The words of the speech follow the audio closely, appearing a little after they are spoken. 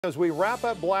As we wrap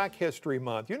up Black History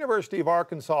Month, University of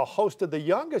Arkansas hosted the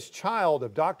youngest child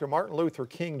of Dr. Martin Luther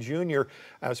King Jr.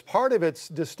 as part of its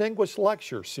Distinguished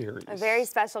Lecture Series. A very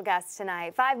special guest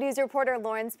tonight. 5 News reporter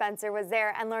Lauren Spencer was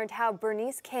there and learned how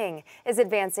Bernice King is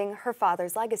advancing her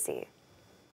father's legacy.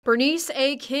 Bernice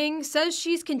A. King says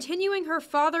she's continuing her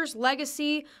father's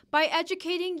legacy by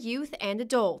educating youth and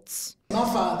adults. My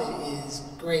father is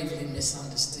gravely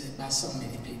misunderstood by so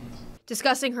many people.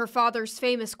 Discussing her father's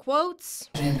famous quotes.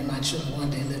 I dreamed that my children one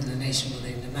day live in a nation where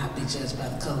they will not be judged by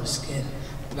the color of skin,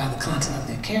 but by the content of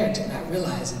their character, not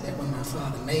realizing that when my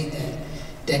father made that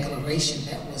declaration,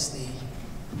 that was the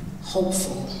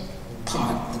hopeful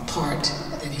part, the part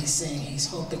that he's saying he's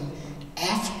hoping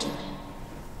after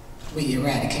we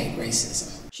eradicate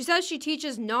racism. She says she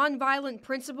teaches nonviolent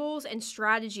principles and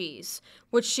strategies,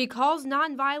 which she calls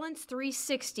Nonviolence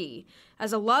 360,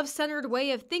 as a love-centered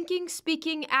way of thinking,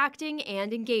 speaking, acting,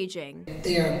 and engaging.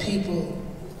 There are people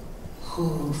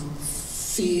who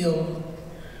feel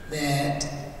that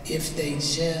if they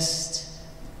just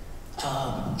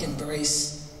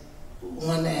embrace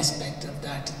one aspect of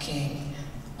Dr. King,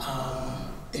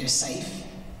 they're safe,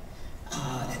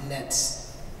 and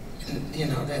that's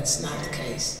not the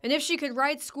case. And if she could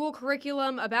write school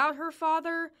curriculum about her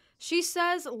father, she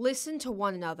says listen to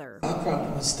one another. I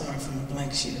probably would start from a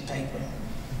blank sheet of paper.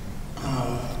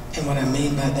 And what I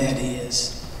mean by that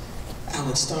is I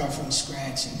would start from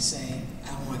scratch and say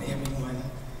I want everyone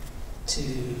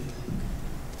to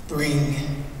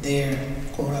bring their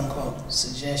quote-unquote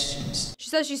suggestions. She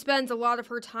says she spends a lot of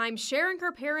her time sharing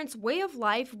her parents' way of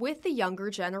life with the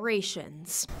younger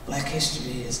generations. Black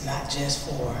history is not just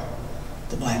for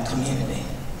the Black community,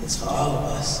 it's for all of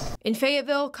us. In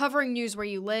Fayetteville, covering news where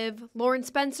you live, Lauren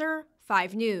Spencer,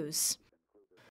 5 News.